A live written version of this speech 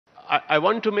I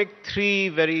want to make three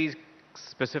very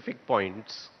specific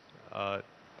points.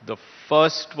 The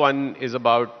first one is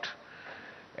about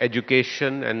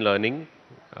education and learning,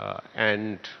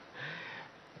 and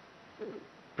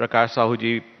Prakash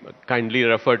Sahuji kindly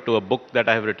referred to a book that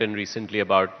I have written recently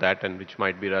about that, and which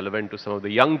might be relevant to some of the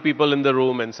young people in the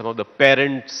room and some of the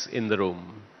parents in the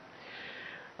room.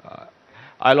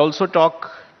 I'll also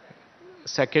talk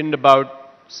second about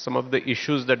some of the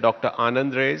issues that Dr.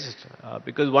 Anand raised,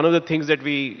 because one of the things that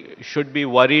we should be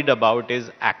worried about is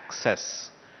access.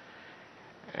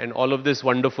 And all of this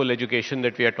wonderful education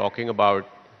that we are talking about,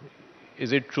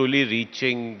 is it truly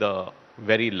reaching the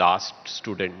very last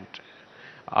student?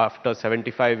 After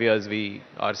 75 years, we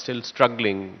are still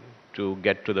struggling to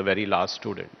get to the very last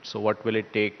student. So what will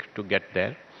it take to get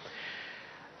there?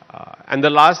 And the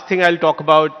last thing I'll talk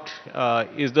about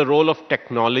is the role of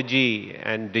technology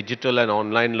and digital and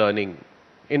online learning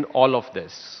in all of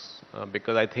this.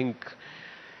 Because I think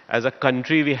as a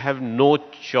country we have no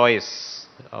choice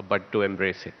but to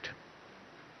embrace it.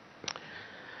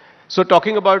 So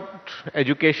talking about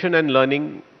education and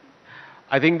learning,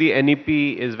 I think the NEP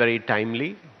is very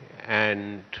timely,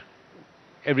 and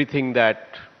everything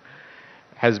that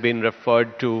has been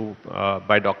referred to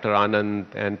by Dr. Anand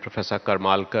and Professor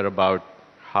Karmalkar about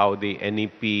how the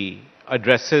NEP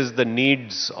addresses the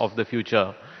needs of the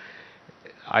future,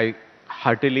 I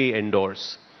heartily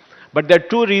endorse. But there are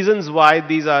two reasons why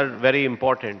these are very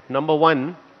important. Number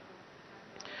one,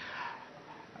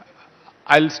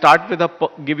 I'll start with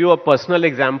give you a personal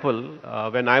example.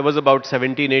 When I was about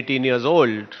 17, 18 years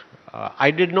old, I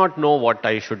did not know what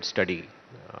I should study.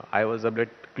 I was a bit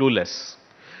clueless.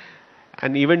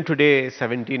 And even today,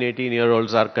 17,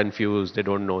 18-year-olds are confused. They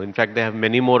don't know. In fact, they have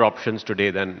many more options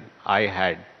today than I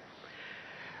had.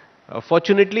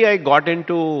 Fortunately, I got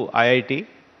into IIT.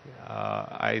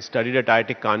 I studied at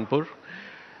IIT Kanpur.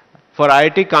 For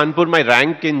IIT Kanpur, my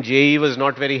rank in JEE was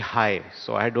not very high,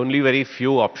 so I had only very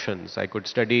few options. I could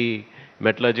study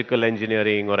metallurgical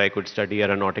engineering or I could study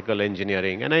aeronautical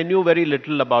engineering, and I knew very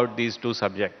little about these two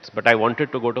subjects. But I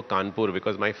wanted to go to Kanpur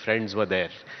because my friends were there.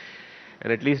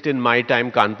 And at least in my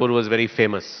time, Kanpur was very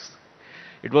famous.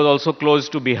 It was also close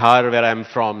to Bihar, where I am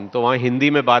from. तो वहाँ हिंदी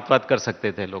में बात कर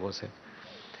सकते थे लोगों से.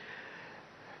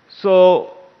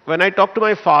 So when I talked to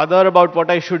my father about what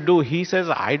I should do, he says,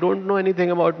 I don't know anything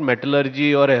about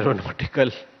metallurgy or aeronautical.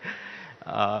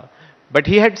 But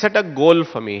he had set a goal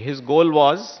for me. His goal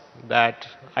was that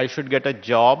I should get a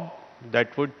job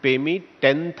that would pay me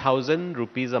 10,000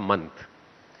 rupees a month.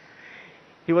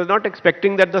 He was not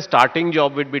expecting that the starting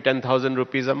job would be 10,000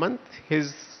 rupees a month.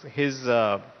 His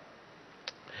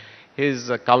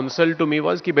counsel to me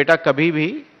was कि बेटा कभी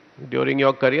भी during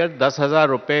your career 10,000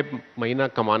 रुपए महीना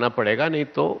कमाना पड़ेगा, नहीं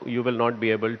तो you will not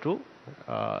be able to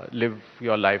live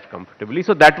your life comfortably.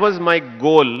 So that was my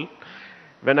goal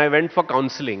when I went for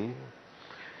counseling.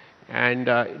 And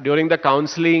during the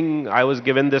counseling, I was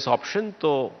given this option.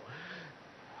 So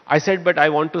I said, but I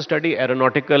want to study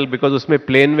aeronautical because उसमें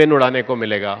plane when उड़ाने को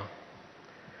मिलेगा.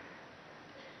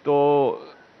 तो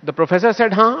the professor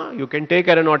said, हाँ, you can take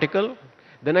aeronautical.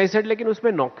 Then I said, लेकिन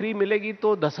उसमें नौकरी मिलेगी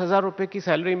तो 10,000 रुपए की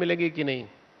सैलरी मिलेगी कि नहीं?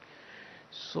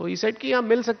 So he said कि हाँ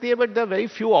मिल सकती है, but there are very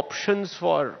few options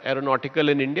for aeronautical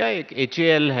in India. एक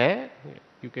HAL है,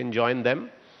 you can join them.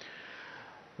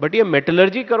 But ये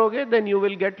metallurgy करोगे, then you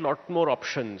will get lot more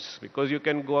options because you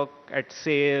can work at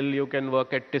SAIL, you can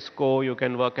work at TISCO, you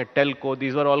can work at Telco.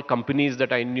 These were all companies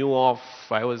that I knew of.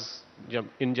 I was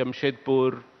in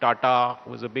Jamshedpur, Tata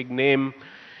was a big name.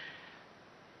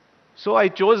 So I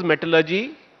chose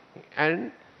metallurgy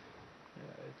and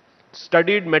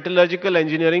studied metallurgical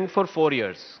engineering for 4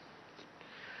 years.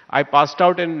 I passed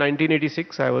out in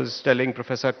 1986. I was telling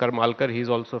Professor Karmalkar, he's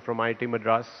also from IIT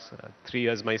Madras, 3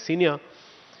 years my senior.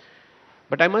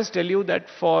 But I must tell you that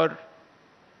for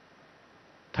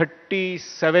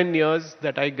 37 years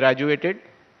that I graduated,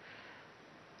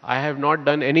 I have not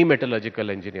done any metallurgical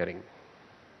engineering.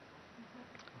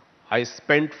 I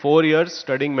spent 4 years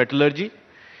studying metallurgy.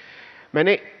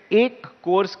 मैंने एक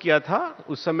course किया था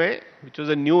उस समय, which was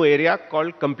a new area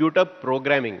called computer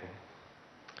programming.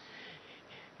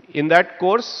 In that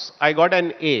course, I got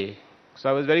an A. So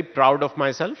I was very proud of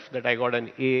myself that I got an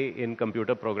A in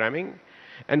computer programming.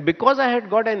 And because I had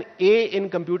got an A in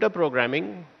computer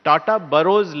programming, Tata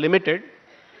Burrows Limited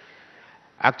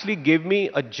actually gave me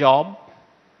a job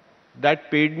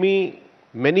that paid me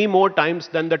many more times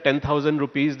than the 10,000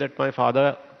 rupees that my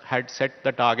father had set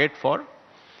the target for.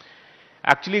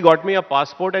 Actually got me a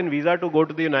passport and visa to go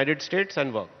to the United States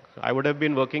and work. I would have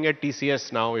been working at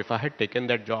TCS now if I had taken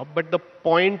that job. But the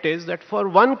point is that for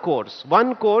one course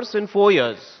in 4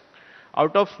 years,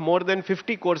 Out of more than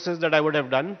 50 courses that I would have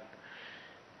done,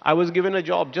 I was given a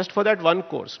job just for that one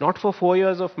course, not for 4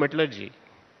 years of metallurgy.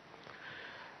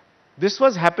 This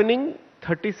was happening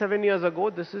 37 years ago.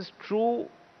 This is true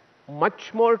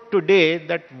much more today,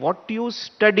 that what you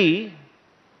study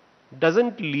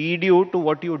doesn't lead you to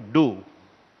what you do.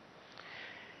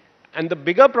 And the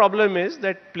bigger problem is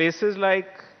that places like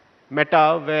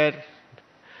Meta, where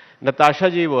Natasha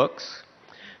ji works,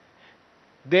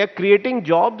 they are creating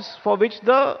jobs for which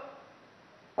the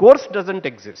course doesn't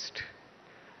exist.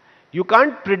 You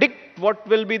can't predict what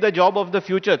will be the job of the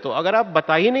future. तो अगर आप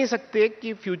बता ही नहीं सकते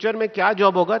कि future में क्या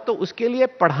job होगा, तो उसके लिए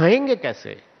पढ़ाएंगे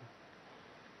कैसे?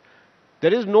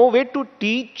 There is no way to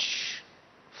teach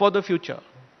for the future.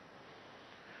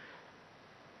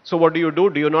 So what do?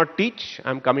 Do you not teach?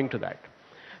 I'm coming to that.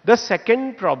 The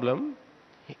second problem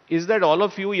is that all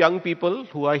of you young people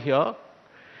who are here,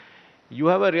 you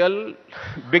have a real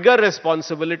bigger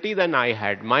responsibility than I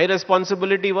had. My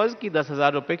responsibility was कि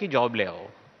 10,000 रुपए की job ले आओ.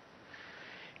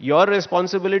 Your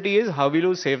responsibility is how will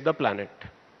you save the planet?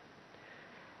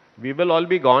 We will all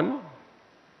be gone,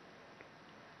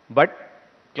 but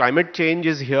climate change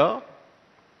is here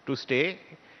to stay.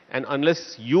 And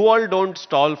unless you all don't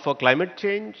solve for climate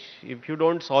change, if you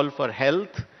don't solve for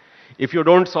health, if you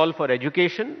don't solve for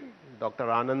education, Dr.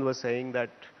 Anand was saying that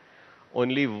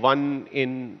only 1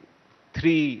 in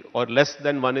 3 or less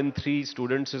than 1 in 3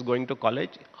 students is going to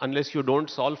college. Unless you don't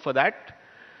solve for that,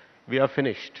 we are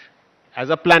finished as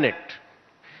a planet.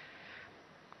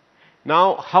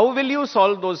 Now, how will you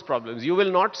solve those problems? You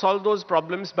will not solve those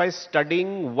problems by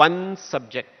studying one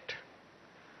subject.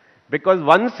 Because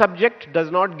one subject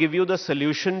does not give you the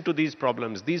solution to these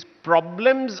problems. These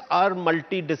problems are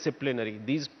multidisciplinary.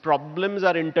 These problems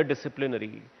are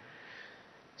interdisciplinary.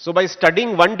 So by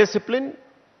studying one discipline,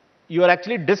 you are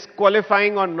actually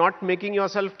disqualifying or not making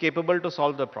yourself capable to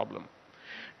solve the problem.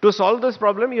 To solve this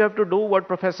problem, you have to do what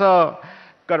Professor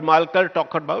Karmalkar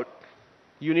talked about.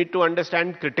 You need to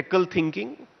understand critical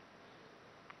thinking,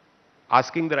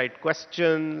 asking the right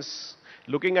questions,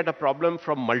 looking at a problem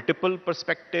from multiple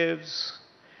perspectives,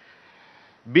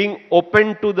 being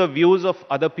open to the views of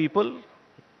other people.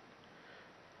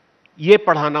 ये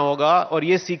पढ़ाना होगा और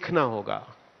ये सीखना होगा.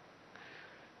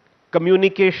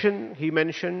 Communication, he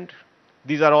mentioned,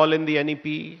 these are all in the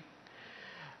NEP.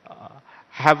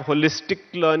 Have holistic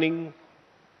learning.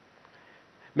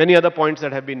 Many other points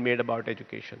that have been made about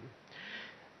education.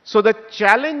 So the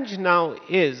challenge now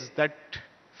is that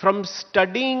from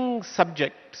studying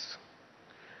subjects,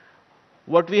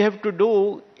 what we have to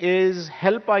do is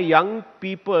help our young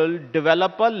people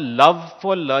develop a love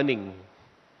for learning.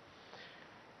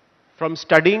 From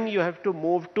studying, you have to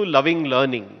move to loving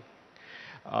learning.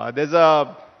 There's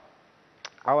our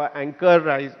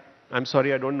anchor, I'm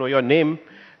sorry, I don't know your name,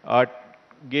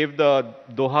 gave the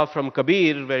doha from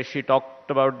Kabir, where she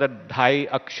talked about the Dhai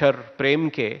Akshar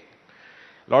Prem Ke.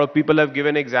 A lot of people have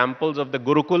given examples of the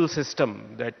Gurukul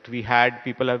system that we had.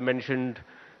 People have mentioned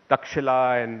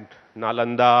Takshila and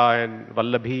Nalanda and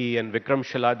Vallabhi and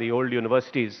Vikramshila, the old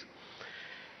universities.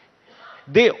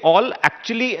 They all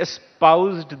actually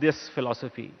espoused this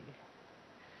philosophy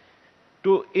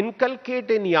to inculcate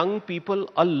in young people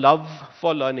a love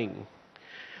for learning.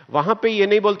 वहाँ पे ये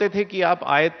नहीं बोलते थे कि आप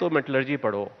आए तो मेटलर्जी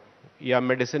पढ़ो या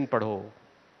मेडिसिन पढ़ो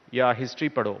या हिस्ट्री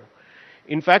पढ़ो.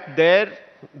 In fact, there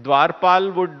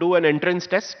Dwarpal would do an entrance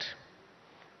test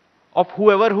of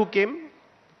whoever who came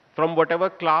from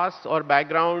whatever class or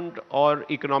background or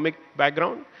economic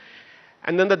background.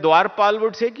 And then the Dwarpal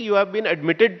would say, you have been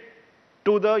admitted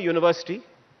to the university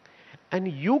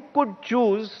and you could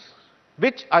choose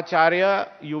which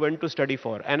acharya you went to study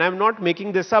for. And I'm not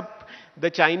making this up. The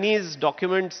Chinese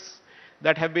documents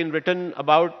that have been written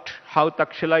about how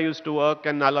Takshila used to work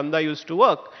and Nalanda used to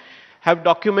work have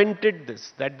documented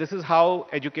this, that this is how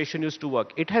education used to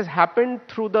work. It has happened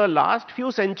through the last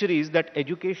few centuries that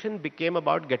education became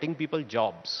about getting people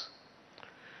jobs.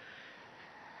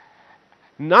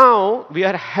 Now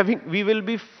we will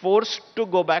be forced to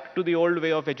go back to the old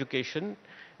way of education,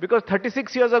 because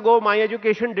 36 years ago my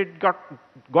education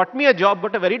got me a job,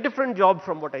 but a very different job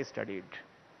from what I studied.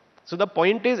 So the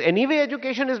point is, anyway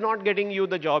education is not getting you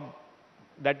the job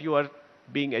that you are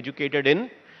being educated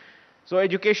in. So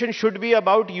education should be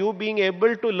about you being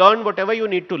able to learn whatever you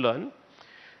need to learn.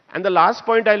 And the last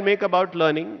point I'll make about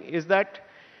learning is that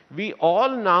we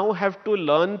all now have to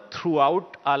learn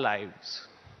throughout our lives.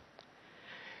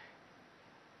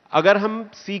 अगर हम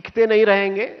सीखते नहीं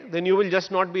रहेंगे, then you will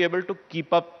just not be able to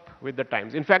keep up with the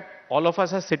times. In fact, all of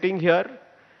us are sitting here.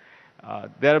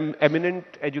 There are eminent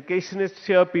educationists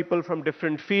here, people from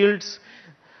different fields.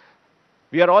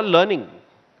 We are all learning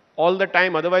all the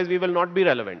time, otherwise we will not be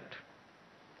relevant.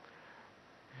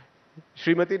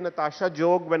 Srimati Natasha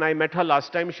Jog, when I met her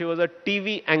last time, she was a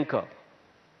TV anchor.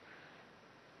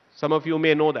 Some of you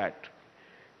may know that.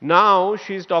 Now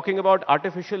she's talking about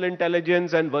artificial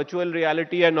intelligence and virtual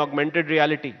reality and augmented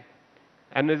reality,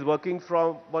 and is working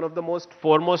from one of the most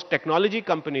foremost technology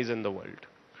companies in the world.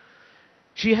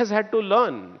 She has had to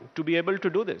learn to be able to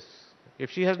do this. If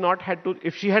she had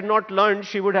not learned,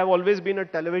 she would have always been a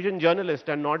television journalist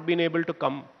and not been able to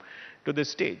come to this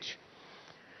stage.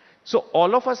 So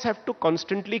all of us have to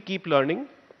constantly keep learning,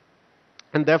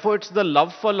 and therefore it's the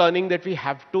love for learning that we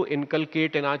have to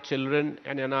inculcate in our children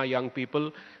and in our young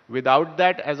people. Without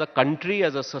that, as a country,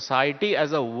 as a society,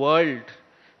 as a world,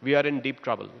 we are in deep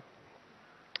trouble.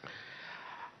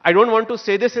 I don't want to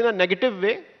say this in a negative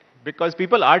way, because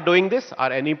people are doing this.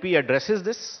 Our NEP addresses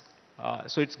this.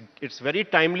 So it's very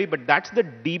timely, but that's the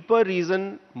deeper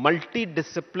reason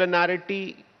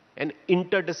multidisciplinarity and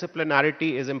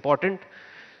interdisciplinarity is important.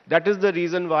 That is the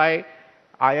reason why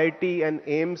IIT and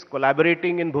AIIMS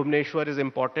collaborating in Bhubaneswar is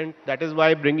important. That is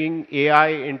why bringing AI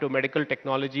into medical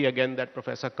technology, again, that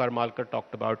Professor Karmalkar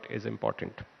talked about, is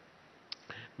important.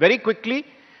 Very quickly,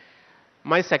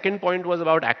 my second point was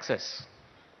about access.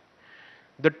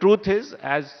 The truth is,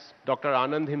 as Dr.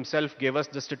 Anand himself gave us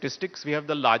the statistics, we have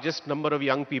the largest number of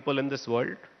young people in this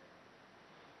world.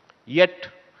 Yet,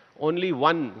 only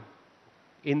 1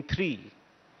 in 3,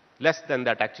 less than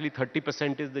that, actually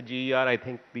 30% is the GER, I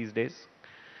think, these days.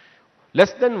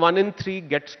 Less than 1 in 3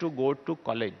 gets to go to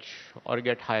college or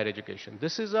get higher education.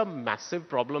 This is a massive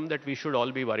problem that we should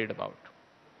all be worried about.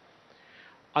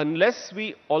 Unless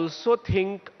we also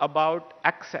think about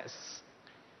access,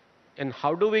 and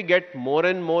how do we get more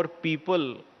and more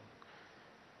people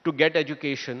to get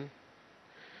education,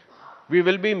 we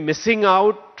will be missing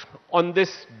out on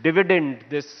this dividend,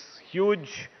 this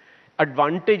huge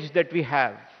advantage that we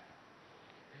have,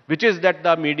 which is that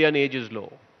the median age is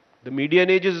low. The median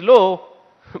age is low,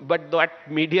 but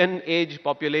that median age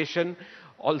population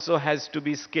also has to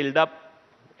be skilled up,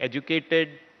 educated,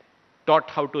 taught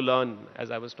how to learn,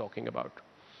 as I was talking about.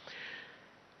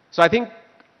 So I think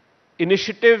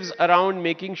initiatives around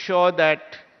making sure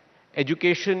that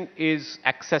education is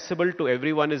accessible to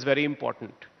everyone is very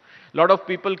important. A lot of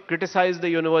people criticize the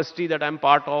university that I'm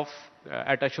part of,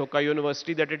 at Ashoka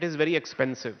University, that it is very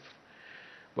expensive.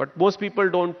 What most people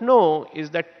don't know is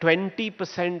that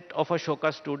 20% of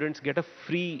Ashoka students get a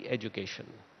free education.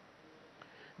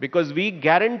 Because we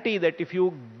guarantee that if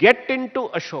you get into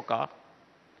Ashoka,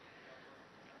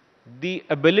 the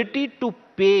ability to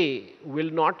pay will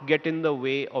not get in the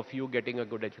way of you getting a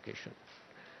good education.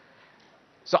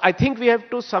 So I think we have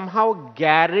to somehow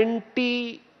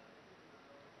guarantee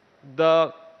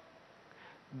the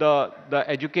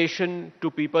education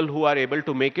to people who are able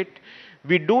to make it.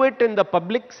 We do it in the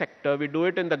public sector, we do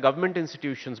it in the government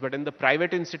institutions, but in the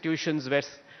private institutions where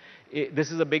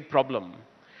this is a big problem.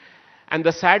 And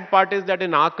the sad part is that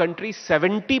in our country,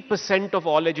 70% of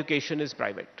all education is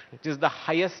private, which is the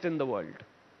highest in the world.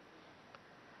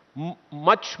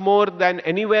 Much more than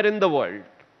anywhere in the world.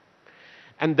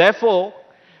 And therefore,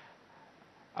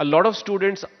 a lot of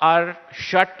students are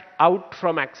shut out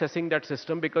from accessing that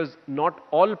system because not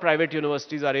all private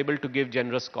universities are able to give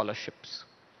generous scholarships.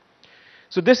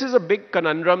 So this is a big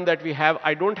conundrum that we have.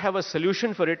 I don't have a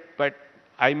solution for it, but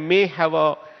I may have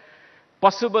a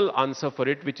possible answer for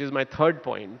it, which is my third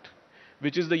point,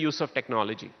 which is the use of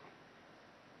technology.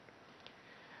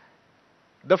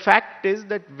 The fact is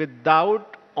that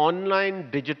without online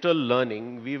digital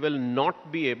learning, we will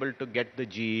not be able to get the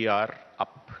GER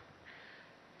up.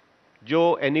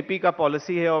 जो NEP का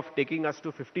policy है of taking us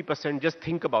to 50%, just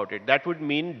think about it. That would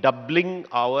mean doubling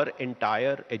our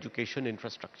entire education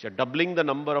infrastructure, doubling the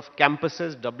number of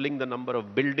campuses, doubling the number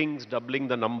of buildings, doubling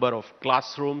the number of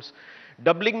classrooms,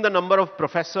 doubling the number of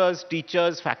professors,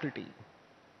 teachers, faculty.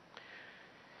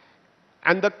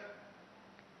 And the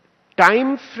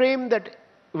time frame that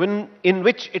in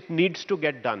which it needs to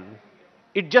get done,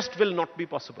 it just will not be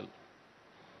possible.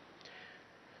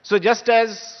 So just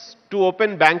as to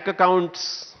open bank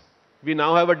accounts, we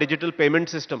now have a digital payment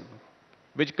system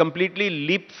which completely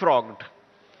leapfrogged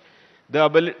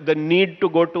the need to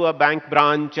go to a bank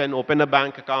branch and open a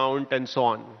bank account and so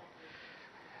on.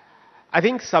 I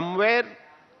think somewhere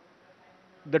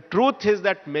the truth is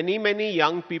that many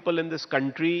young people in this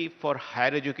country for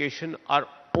higher education are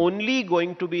only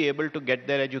going to be able to get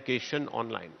their education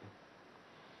online.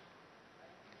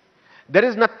 There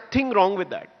is nothing wrong with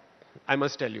that, I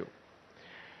must tell you.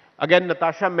 Again,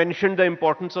 Natasha mentioned the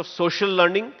importance of social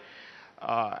learning.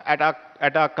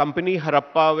 at our company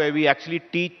Harappa, where we actually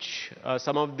teach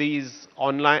some of these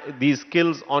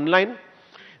skills online,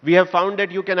 we have found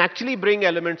that you can actually bring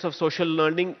elements of social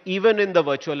learning even in the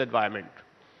virtual environment.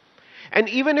 And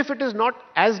even if it is not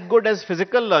as good as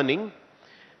physical learning,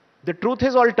 the truth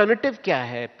is, alternative kya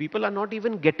hai? People are not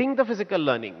even getting the physical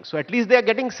learning. So at least they are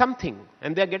getting something,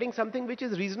 and they are getting something which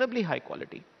is reasonably high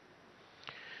quality.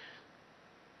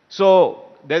 So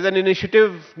there's an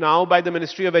initiative now by the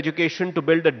Ministry of Education to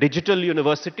build a digital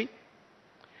university.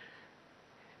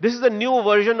 This is a new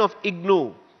version of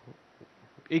IGNOU.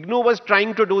 IGNOU was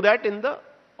trying to do that in the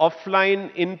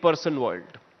offline, in-person world.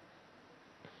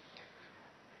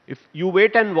 If you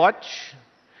wait and watch,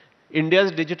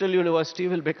 India's digital university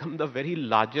will become the very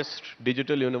largest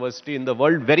digital university in the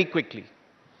world very quickly.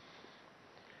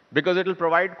 Because it will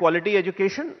provide quality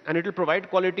education, and it will provide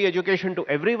quality education to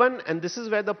everyone. And this is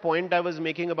where the point I was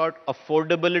making about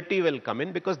affordability will come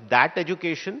in, because that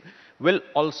education will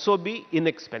also be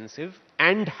inexpensive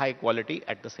and high quality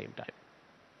at the same time.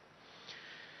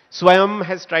 Swayam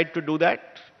has tried to do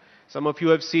that. Some of you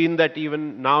have seen that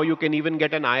even now you can even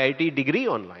get an IIT degree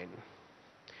online.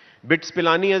 BITS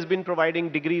Pilani has been providing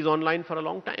degrees online for a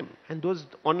long time. And those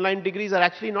online degrees are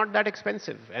actually not that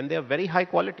expensive, and they are very high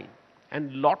quality.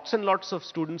 And lots of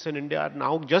students in India are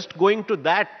now just going to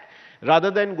that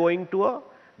rather than going to a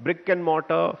brick and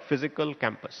mortar physical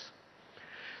campus.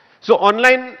 So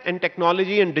online and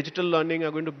technology and digital learning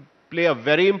are going to play a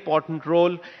very important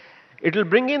role. It will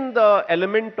bring in the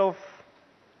element of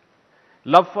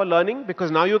love for learning,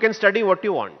 because now you can study what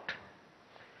you want.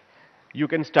 You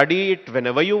can study it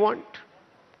whenever you want.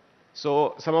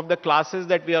 So some of the classes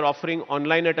that we are offering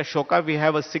online at Ashoka, we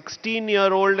have a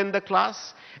 16-year-old in the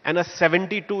class and a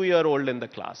 72-year-old in the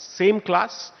class. Same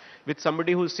class with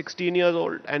somebody who's 16 years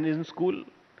old and in school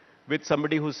with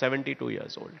somebody who's 72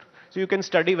 years old. So you can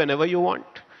study whenever you want.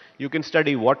 You can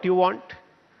study what you want.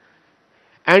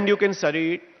 And you can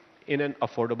study it in an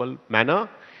affordable manner.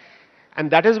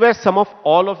 And that is where some of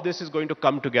all of this is going to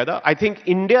come together. I think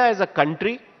India as a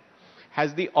country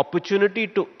has the opportunity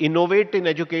to innovate in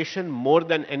education more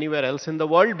than anywhere else in the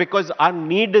world, because our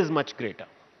need is much greater.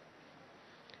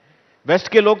 West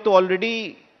के लोग तो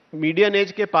already median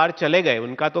age के पार चले गए,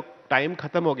 उनका तो time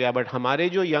खत्म हो गया, but हमारे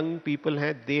जो young people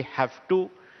हैं, they have to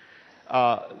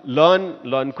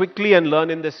learn quickly and learn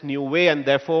in this new way, and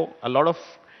therefore a lot of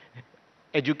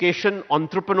education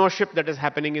entrepreneurship that is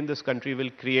happening in this country will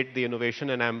create the innovation,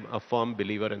 and I'm a firm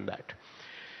believer in that.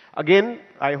 Again,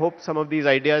 I hope some of these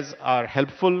ideas are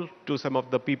helpful to some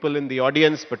of the people in the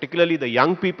audience, particularly the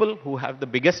young people who have the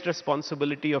biggest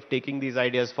responsibility of taking these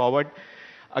ideas forward.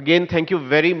 Again, thank you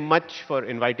very much for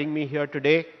inviting me here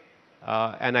today,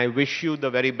 and I wish you the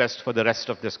very best for the rest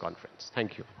of this conference.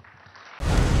 Thank you.